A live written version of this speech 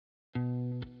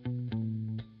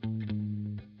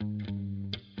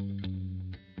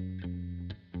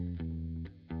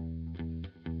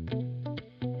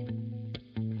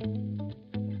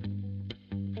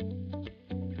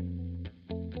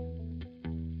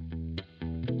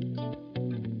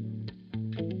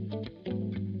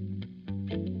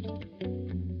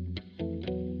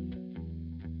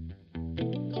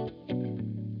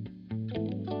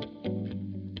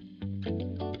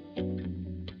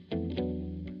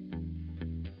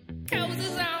Cozy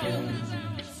Zone.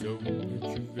 So that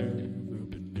you've ever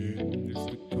been in. It's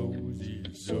the Cozy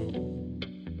Zone.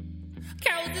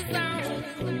 Cozy Zone.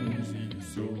 Cozy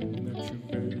Zone that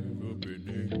you've ever been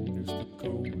in. It's the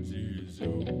Cozy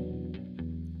Zone.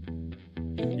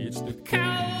 It's the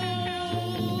Cozy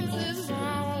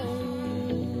Zone.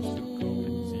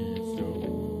 Cozy Cozy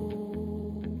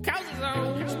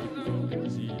Zone. It's Zone. the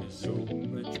Cozy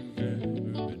Zone that you've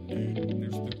ever been in.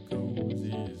 It's the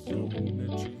Cozy Zone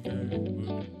that you've ever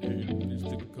been in. It's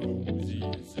the Cozy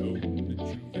Zone that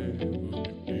you've ever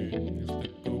been in. It's the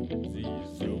Cozy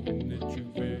Zone that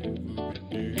you've ever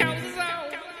been in. Cozy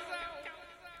Zone.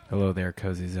 Hello there,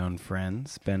 Cozy Zone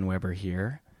friends. Ben Weber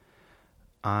here.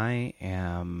 I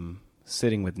am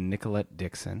sitting with Nicolette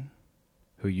Dixon,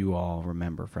 who you all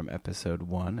remember from episode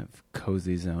 1 of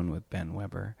Cozy Zone with Ben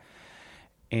Weber.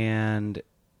 And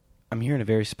I'm here in a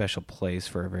very special place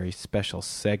for a very special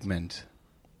segment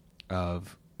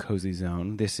of Cozy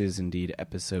Zone. This is indeed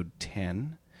episode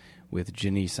 10 with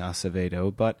Janice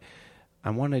Acevedo, but I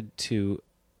wanted to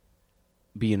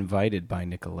be invited by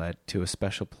Nicolette to a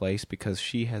special place because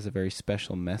she has a very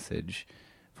special message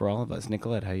for all of us.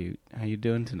 Nicolette, how you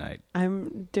doing tonight?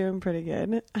 I'm doing pretty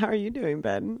good. How are you doing,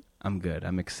 Ben? I'm good.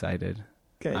 I'm excited.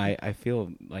 Good. I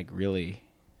feel like really,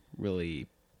 really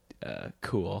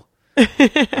cool.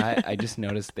 I just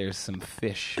noticed there's some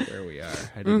fish where we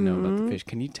are. I didn't know about the fish.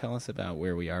 Can you tell us about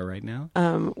where we are right now?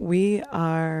 We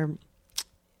are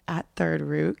at Third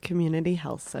Root Community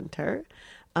Health Center.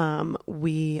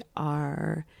 We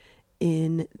are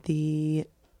in the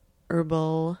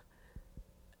herbal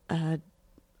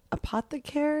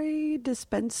apothecary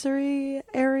dispensary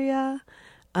area.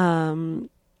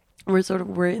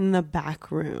 We're in the back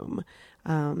room.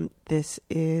 This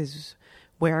is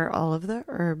where all of the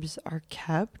herbs are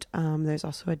kept. There's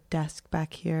also a desk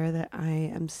back here that I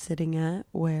am sitting at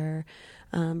where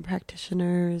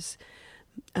practitioners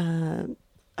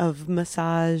of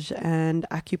massage and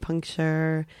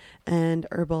acupuncture and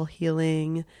herbal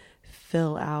healing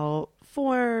fill out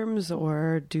forms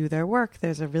or do their work.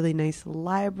 There's a really nice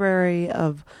library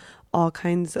of all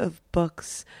kinds of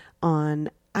books on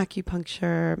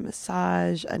acupuncture,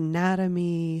 massage,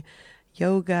 anatomy,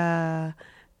 yoga,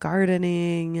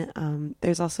 gardening.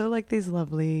 There's also like these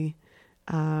lovely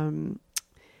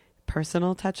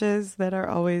personal touches that are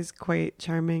always quite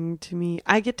charming to me.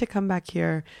 I get to come back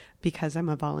here because I'm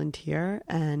a volunteer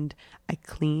and I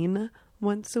clean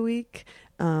once a week.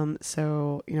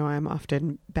 So, I'm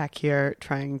often back here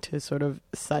trying to sort of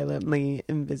silently,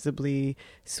 invisibly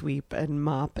sweep and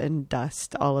mop and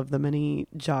dust all of the many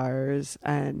jars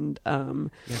and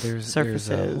There's surfaces.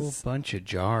 a whole bunch of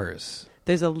jars.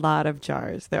 There's a lot of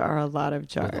jars. There are a lot of With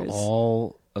jars.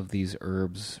 all of these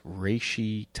herbs,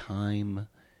 reishi, thyme,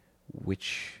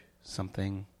 witch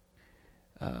something,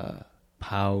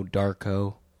 pau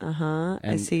d'arco. I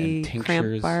and see cramp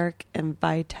tinctures. bark and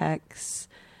vitex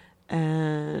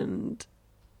and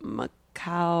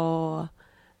Macau.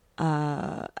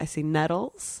 I see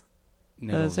nettles.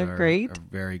 Nettles Those are great. Are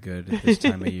very good at this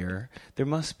time of year. There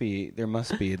must be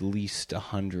at least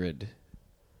 100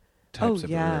 types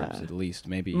of herbs. At least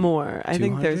maybe More. I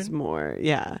think 200? there's more.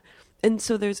 Yeah. And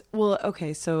so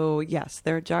so yes,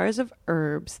 there are jars of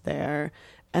herbs there.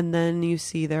 And then you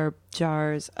see there are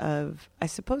jars of, I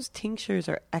suppose, tinctures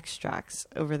or extracts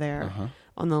over there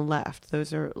on the left.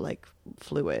 Those are like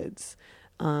fluids.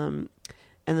 And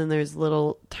then there's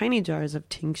little tiny jars of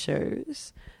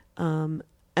tinctures. And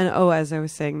as I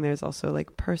was saying, there's also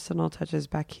like personal touches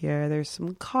back here. There's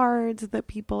some cards that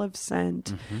people have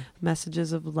sent,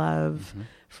 messages of love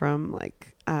from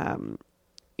like,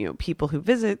 people who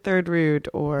visit Third Root,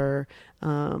 or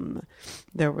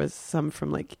there was some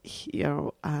from like,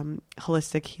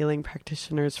 holistic healing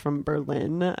practitioners from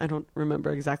Berlin. I don't remember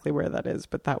exactly where that is,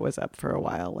 but that was up for a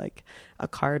while, like a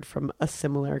card from a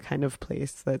similar kind of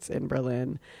place that's in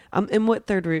Berlin. And what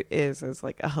Third Root is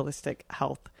like a holistic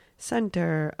health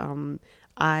center.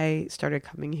 I started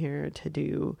coming here to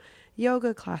do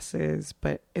yoga classes,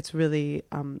 but it's really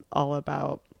all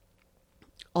about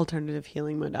alternative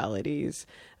healing modalities.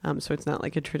 So it's not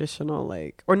like a traditional,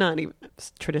 or not even,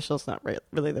 traditional is not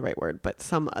really the right word, but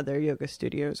some other yoga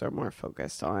studios are more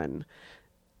focused on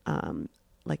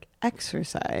like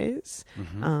exercise.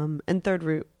 And Third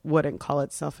Root wouldn't call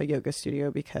itself a yoga studio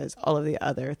because all of the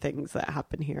other things that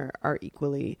happen here are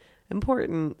equally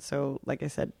important. So like I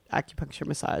said, acupuncture,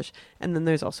 massage, and then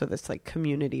there's also this like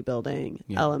community building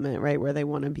element, right, where they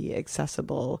want to be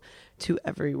accessible to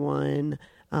everyone,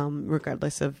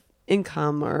 regardless of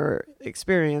income or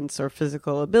experience or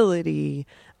physical ability.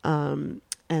 And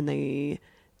they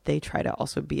try to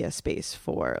also be a space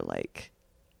for like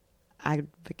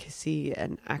advocacy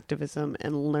and activism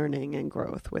and learning and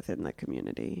growth within the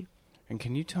community. And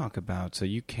can you talk about, so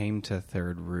you came to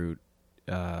Third Root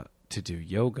to do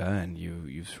yoga, and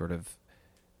you've sort of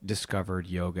discovered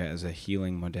yoga as a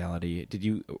healing modality.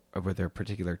 Were there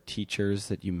particular teachers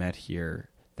that you met here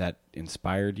that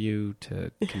inspired you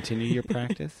to continue your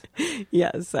practice?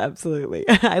 Yes, absolutely.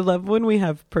 I love when we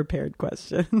have prepared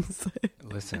questions.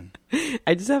 Listen.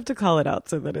 I just have to call it out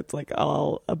so that it's like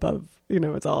all above,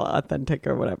 it's all authentic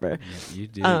or whatever. Yeah, you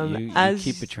do. You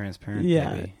keep it transparent,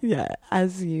 baby. Yeah.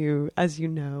 As you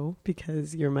know,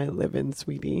 because you're my live-in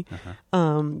sweetie,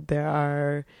 there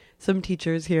are some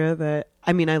teachers here that,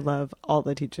 I love all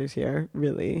the teachers here,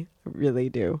 really, really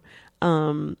do.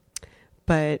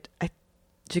 But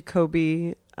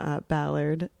Jacoby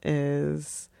Ballard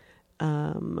is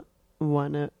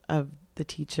one of the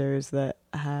teachers that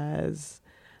has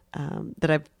that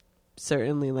I've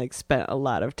certainly spent a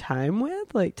lot of time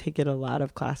with, taken a lot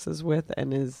of classes with,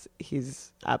 and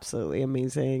he's absolutely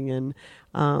amazing and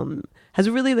has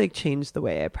really changed the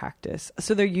way I practice.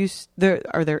 So there's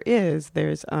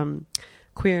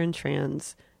queer and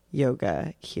trans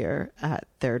yoga here at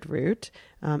Third Root.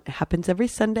 It happens every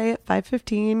Sunday at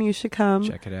 5:15. You should come.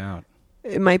 Check it out.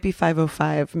 It might be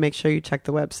 5:05. Make sure you check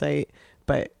the website,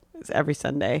 but it's every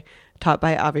Sunday. Taught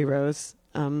by Avi Rose.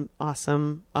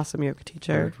 Awesome yoga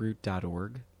teacher.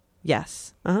 Thirdroot.org.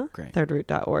 Yes. Great.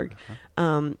 Thirdroot.org.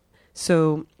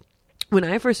 So when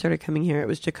I first started coming here, it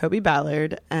was Jacoby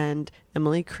Ballard and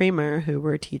Emily Kramer who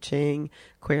were teaching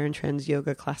queer and trans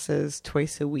yoga classes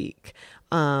twice a week.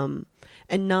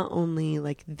 And not only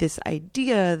this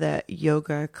idea that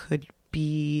yoga could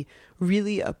be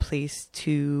really a place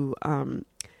to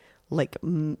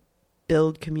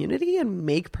build community and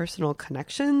make personal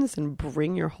connections and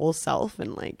bring your whole self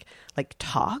and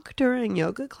talk during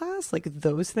yoga class.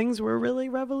 Those things were really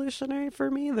revolutionary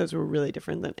for me. Those were really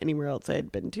different than anywhere else I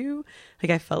had been to.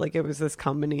 I felt like it was this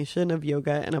combination of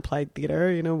yoga and applied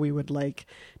theater. We would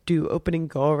do opening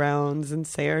go-arounds and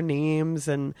say our names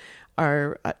and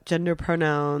our gender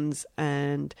pronouns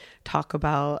and talk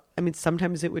about,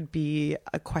 sometimes it would be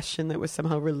a question that was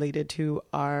somehow related to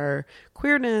our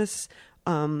queerness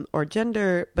or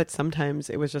gender, but sometimes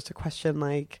it was just a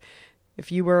question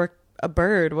if you were a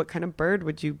bird, what kind of bird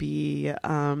would you be?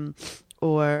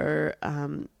 Or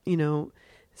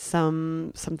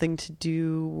something to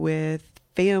do with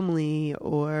family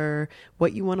or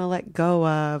what you want to let go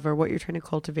of or what you're trying to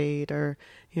cultivate, or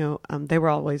they were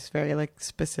always very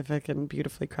specific and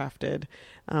beautifully crafted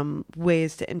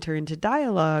ways to enter into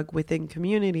dialogue within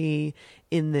community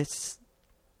in this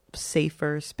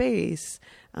safer space,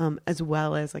 as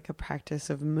well as a practice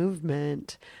of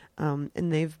movement, and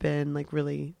they've been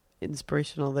really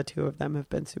inspirational. The two of them have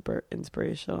been super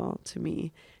inspirational to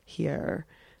me here.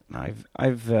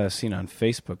 I've seen on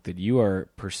Facebook that you are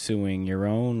pursuing your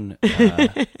own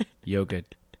yoga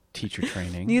teacher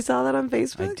training. You saw that on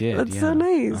Facebook? I did. That's yeah. so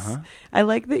nice. I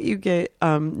like that you get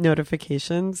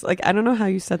notifications. I don't know how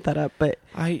you set that up, but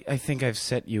I think I've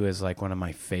set you as one of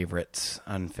my favorites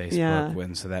on Facebook. Yeah.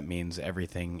 And so that means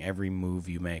every move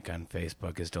you make on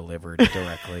Facebook is delivered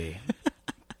directly.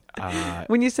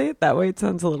 When you say it that way, it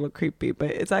sounds a little creepy, but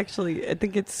it's actually, I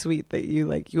think it's sweet that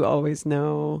you always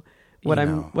know what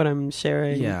I'm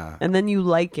sharing. Yeah. And then you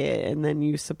like it and then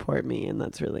you support me, and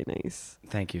that's really nice.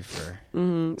 Thank you for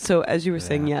So as you were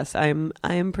saying, yes, I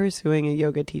am pursuing a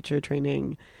yoga teacher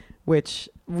training, which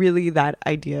really that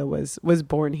idea was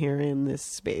born here in this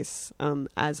space,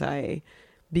 as I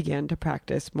began to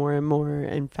practice more and more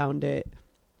and found it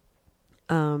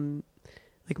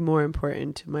more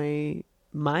important to my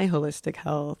holistic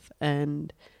health,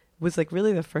 and was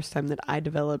really the first time that I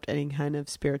developed any kind of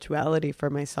spirituality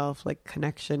for myself,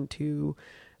 connection to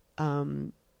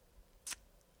an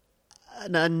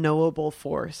unknowable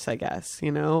force, I guess,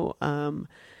 and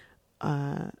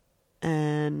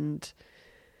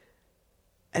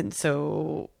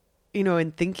so,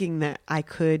 and thinking that I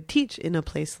could teach in a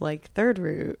place like Third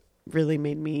Root really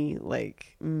made me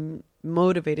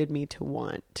motivated me to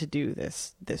want to do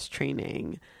this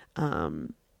training,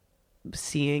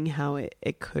 seeing how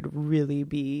it could really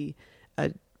be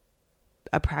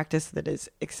a practice that is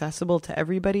accessible to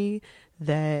everybody,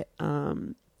 that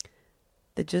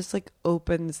just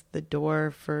opens the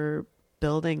door for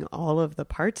building all of the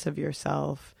parts of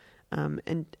yourself,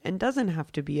 and doesn't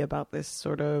have to be about this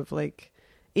sort of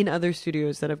in other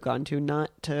studios that I've gone to,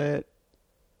 not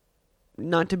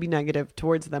to be negative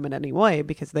towards them in any way,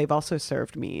 because they've also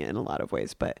served me in a lot of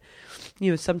ways. But,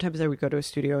 sometimes I would go to a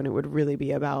studio and it would really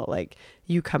be about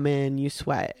you come in, you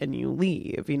sweat and you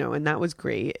leave, and that was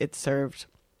great. It served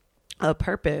a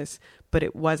purpose, but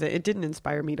it didn't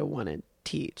inspire me to want to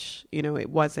teach. You know, it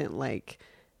wasn't like,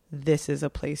 this is a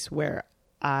place where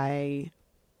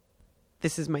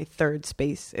this is my third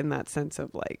space in that sense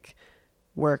of like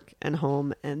work and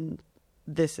home. And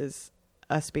this is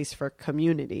a space for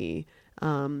community,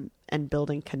 and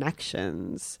building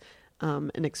connections,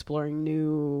 and exploring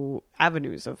new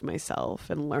avenues of myself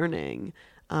and learning.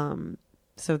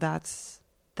 So that's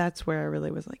where I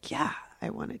really was like, yeah, I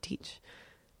want to teach.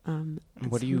 I'm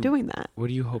doing that. What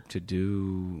do you hope to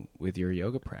do with your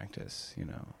yoga practice? You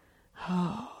know?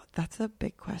 Oh, that's a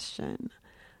big question.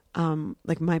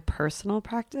 Like my personal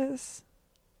practice.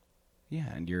 Yeah,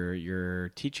 and your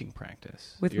teaching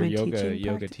practice. With your my yoga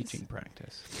practice? teaching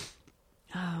practice.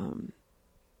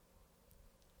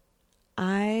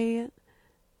 I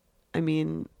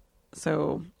mean,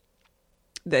 so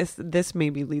this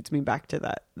maybe leads me back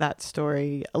to that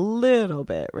story a little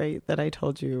bit, right? That I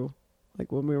told you,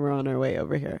 like when we were on our way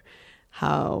over here,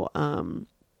 how,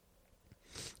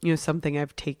 something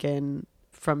I've taken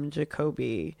from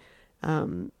Jacoby,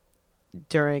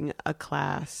 during a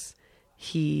class,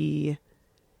 he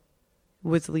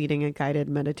was leading a guided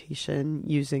meditation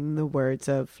using the words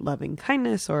of loving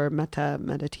kindness or metta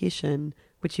meditation,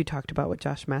 which you talked about with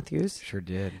Josh Matthews. Sure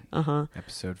did.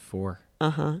 Episode 4.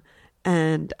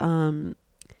 And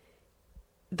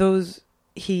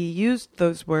he used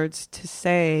those words to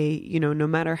say, no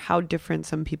matter how different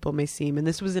some people may seem, and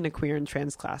this was in a queer and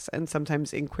trans class, and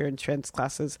sometimes in queer and trans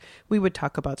classes, we would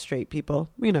talk about straight people.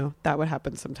 That would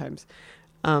happen sometimes.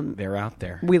 They're out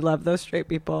there. We love those straight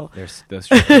people. There's those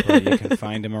straight people. You can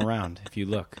find them around if you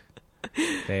look.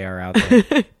 They are out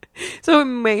there. So it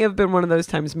may have been one of those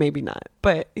times, maybe not.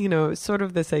 But, sort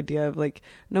of this idea of like,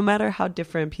 no matter how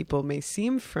different people may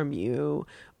seem from you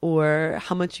or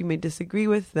how much you may disagree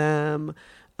with them,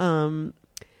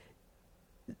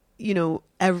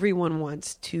 everyone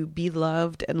wants to be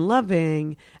loved and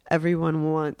loving.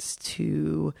 Everyone wants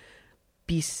to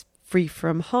be free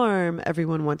from harm.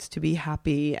 Everyone wants to be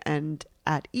happy and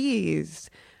at ease.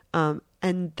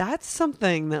 And that's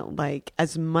something that, like,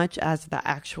 as much as the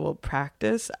actual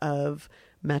practice of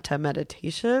metta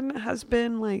meditation has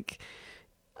been like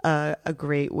a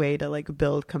great way to like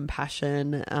build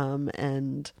compassion,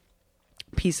 and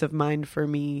peace of mind for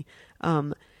me,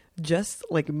 just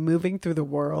like moving through the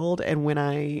world. And when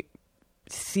I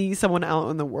see someone out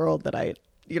in the world that I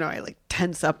like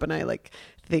tense up and I like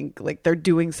think like they're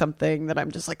doing something that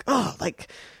I'm just like, oh,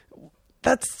 like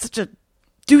that's such a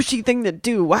douchey thing to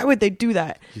do. Why would they do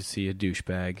that? You see a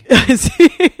douchebag.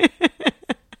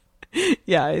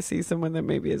 Yeah, I see someone that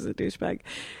maybe is a douchebag.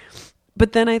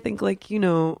 But then I think like,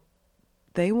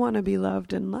 they want to be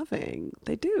loved and loving.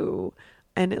 They do.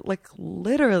 And it like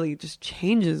literally just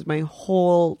changes my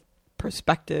whole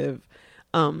perspective.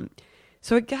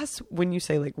 So I guess when you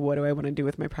say like, what do I want to do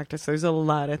with my practice? There's a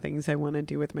lot of things I want to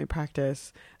do with my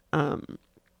practice. And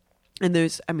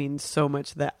there's, so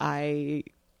much that I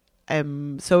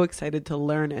am so excited to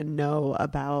learn and know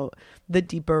about the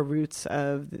deeper roots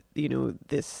of,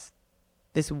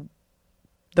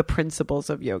 the principles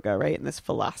of yoga, right? And this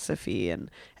philosophy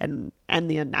and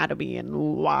the anatomy and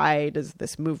why does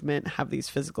this movement have these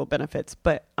physical benefits?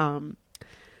 But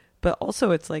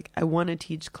also it's like, I want to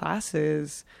teach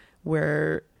classes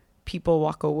where people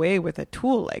walk away with a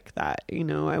tool like that.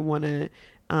 I want to,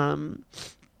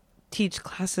 teach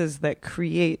classes that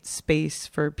create space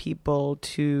for people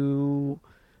to,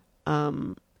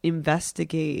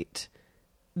 investigate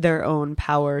their own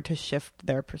power to shift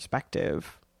their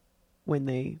perspective when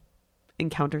they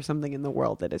encounter something in the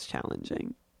world that is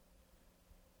challenging.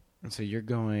 And so you're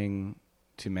going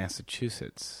to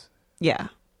Massachusetts. Yeah.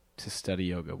 To study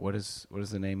yoga. What is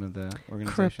the name of the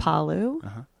organization? Kripalu.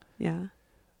 Uh-huh. Yeah.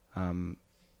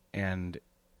 And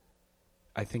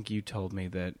I think you told me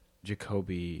that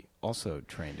Jacoby also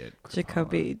trained at Kripalu.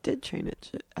 Jacoby did train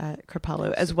at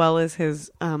Kripalu, as well as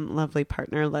his lovely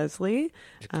partner, Leslie,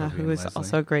 who is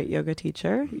also a great yoga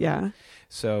teacher. Yeah.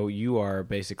 So you are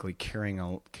basically carrying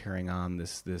on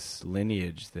this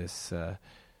lineage, this, I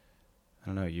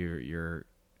don't know, you're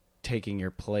taking your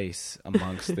place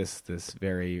amongst this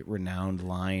very renowned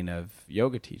line of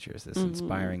yoga teachers, this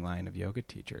inspiring line of yoga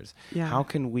teachers. Yeah. How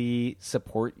can we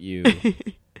support you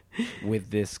with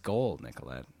this goal,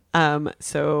 Nicolette?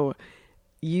 So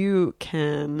you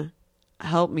can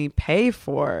help me pay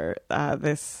for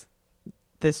this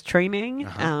training,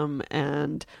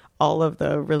 and all of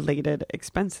the related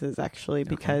expenses, actually,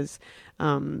 because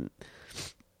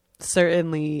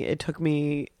certainly it took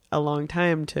me a long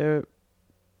time to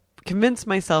convince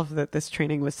myself that this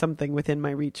training was something within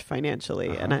my reach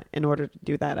financially. And in order to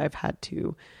do that, I've had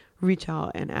to reach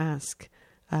out and ask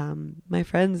my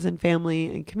friends and family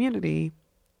and community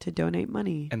to donate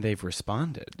money. And they've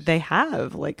responded. They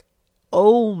have, like,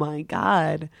 oh my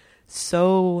God,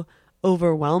 so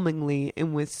overwhelmingly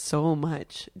and with so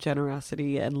much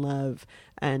generosity and love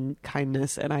and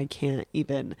kindness. And I can't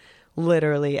even,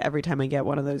 literally every time I get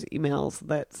one of those emails,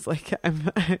 that's like,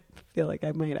 I feel like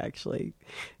I might actually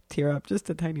tear up just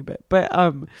a tiny bit. But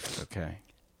Okay.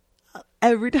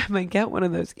 every time I get one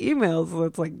of those emails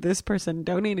that's like, this person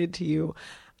donated to you,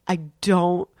 I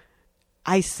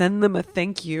send them a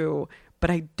thank you,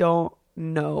 but I don't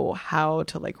know how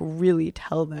to like really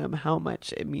tell them how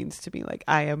much it means to me. Like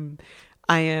I am,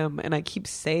 and I keep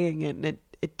saying it, and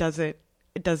it doesn't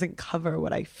cover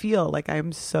what I feel. Like I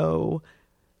am so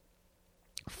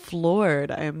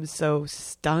floored. I am so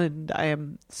stunned. I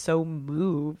am so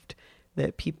moved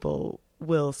that people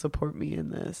will support me in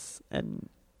this, and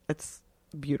it's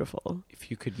beautiful.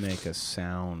 If you could make a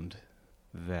sound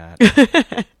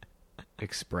that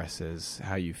expresses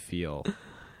how you feel,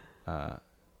 what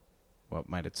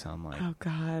might it sound like? Oh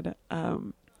God.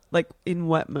 Like in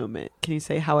what moment? Can you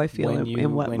say how I feel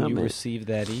in what when moment? you receive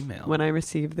that email. When I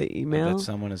receive the email? That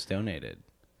someone has donated.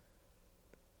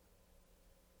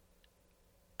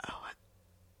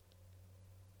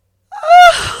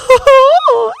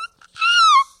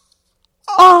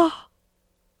 Oh.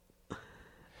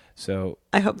 So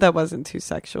I hope that wasn't too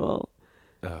sexual.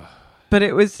 Ugh. But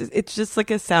it's just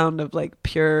like a sound of like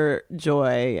pure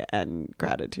joy and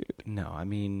gratitude. No, I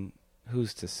mean,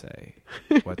 who's to say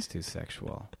what's too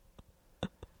sexual?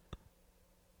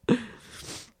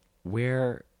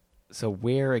 Where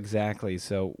exactly?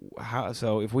 So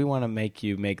if we want to make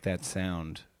you make that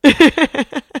sound,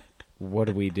 what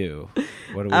do we do?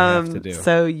 What do we have to do?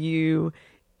 So you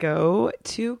go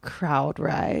to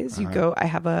CrowdRise. You go. I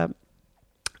have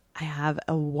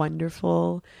a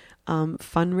wonderful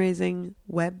fundraising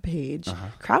webpage.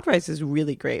 CrowdRise is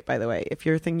really great, by the way. If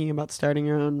you're thinking about starting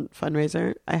your own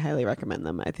fundraiser, I highly recommend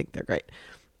them. I think they're great.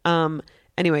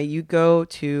 Anyway, you go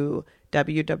to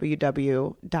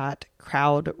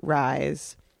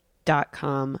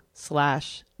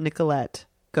www.crowdrise.com/Nicolette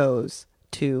goes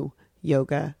to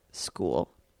yoga school.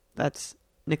 That's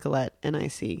Nicolette,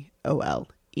 NICOLETTE.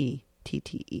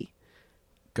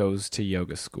 Goes to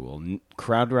yoga school.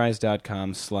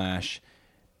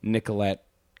 Crowdrise.com/Nicolette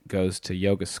goes to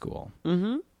yoga school.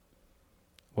 Mm-hmm.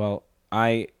 Well,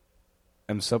 I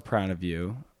am so proud of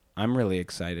you. I'm really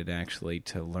excited actually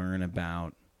to learn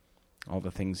about all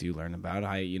the things you learn about.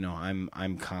 I'm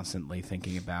constantly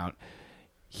thinking about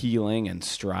healing and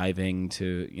striving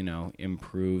to,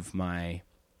 improve my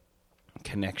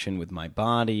connection with my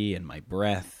body and my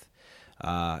breath.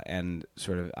 And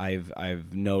sort of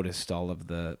I've noticed all of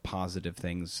the positive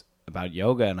things about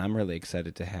yoga, and I'm really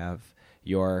excited to have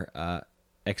your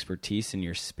expertise and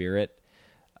your spirit.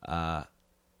 I'm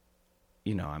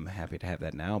happy to have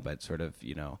that now, but sort of,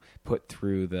 put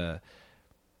through the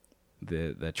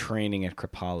training at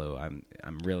Kripalu.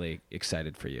 I'm really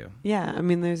excited for you. Yeah, I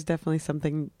mean, there's definitely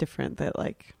something different that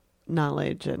like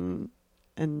knowledge and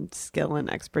skill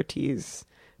and expertise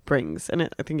brings, and I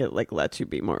think it like lets you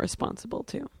be more responsible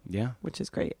too. Yeah, which is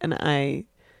great. And I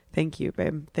thank you,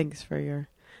 babe. Thanks for your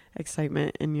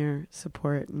excitement and your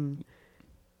support, and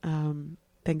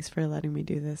thanks for letting me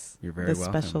do this. You're very this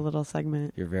welcome. Special little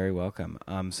segment. You're very welcome.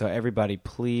 So everybody,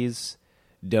 please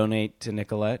donate to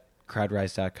Nicolette.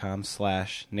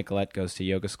 Crowdrise.com/Nicolette goes to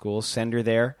yoga school. Send her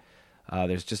there.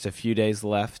 There's just a few days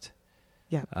left.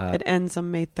 Yeah, it ends on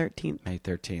May 13th. May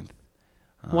 13th.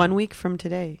 1 week from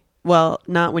today. Well,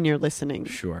 not when you're listening.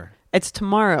 Sure. It's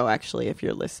tomorrow, actually, if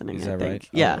you're listening. Is that I think. right?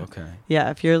 Yeah. Oh, okay.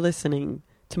 Yeah, if you're listening,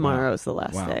 tomorrow's the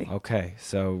last day. Okay.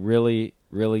 So really,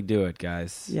 really do it,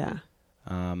 guys. Yeah.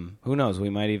 Who knows? You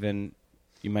might even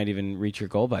reach your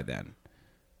goal by then.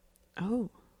 Oh.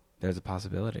 There's a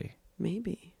possibility.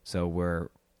 Maybe. So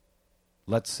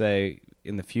let's say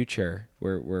in the future,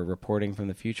 we're reporting from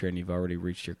the future, and you've already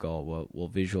reached your goal. We'll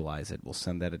visualize it. We'll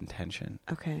send that intention.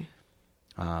 Okay.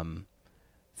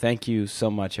 Thank you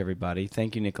so much, everybody.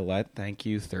 Thank you, Nicolette. Thank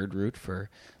you, Third Root, for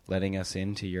letting us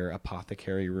into your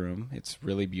apothecary room. It's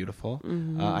really beautiful.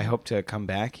 Mm-hmm. I hope to come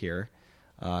back here.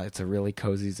 It's a really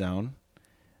cozy zone,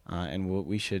 and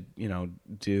we should,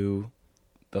 do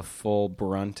the full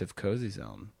brunt of Cozy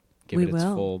Zone. Give it its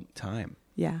full time.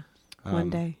 Yeah, one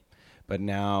day. But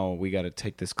now we got to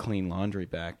take this clean laundry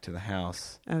back to the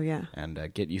house. Oh, yeah. And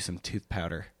get you some tooth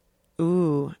powder.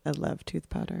 Ooh, I love tooth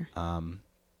powder.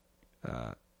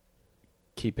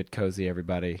 Keep it cozy,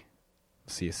 everybody.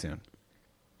 See you soon.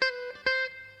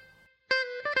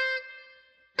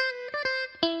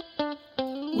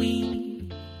 We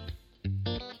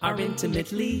are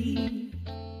intimately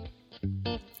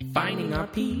finding our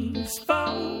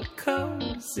peaceful,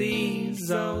 cozy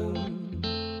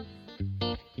zone.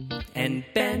 And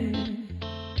Ben,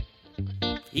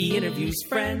 he interviews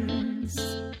friends.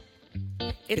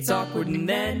 It's awkward and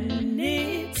then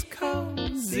it's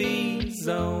cozy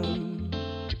zone.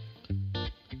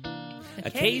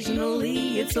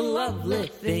 Occasionally it's a lovely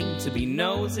thing to be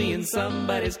nosy in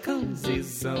somebody's cozy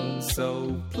zone.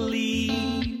 So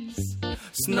please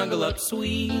snuggle up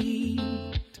sweet.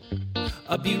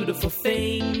 A beautiful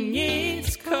thing,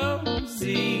 it's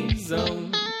cozy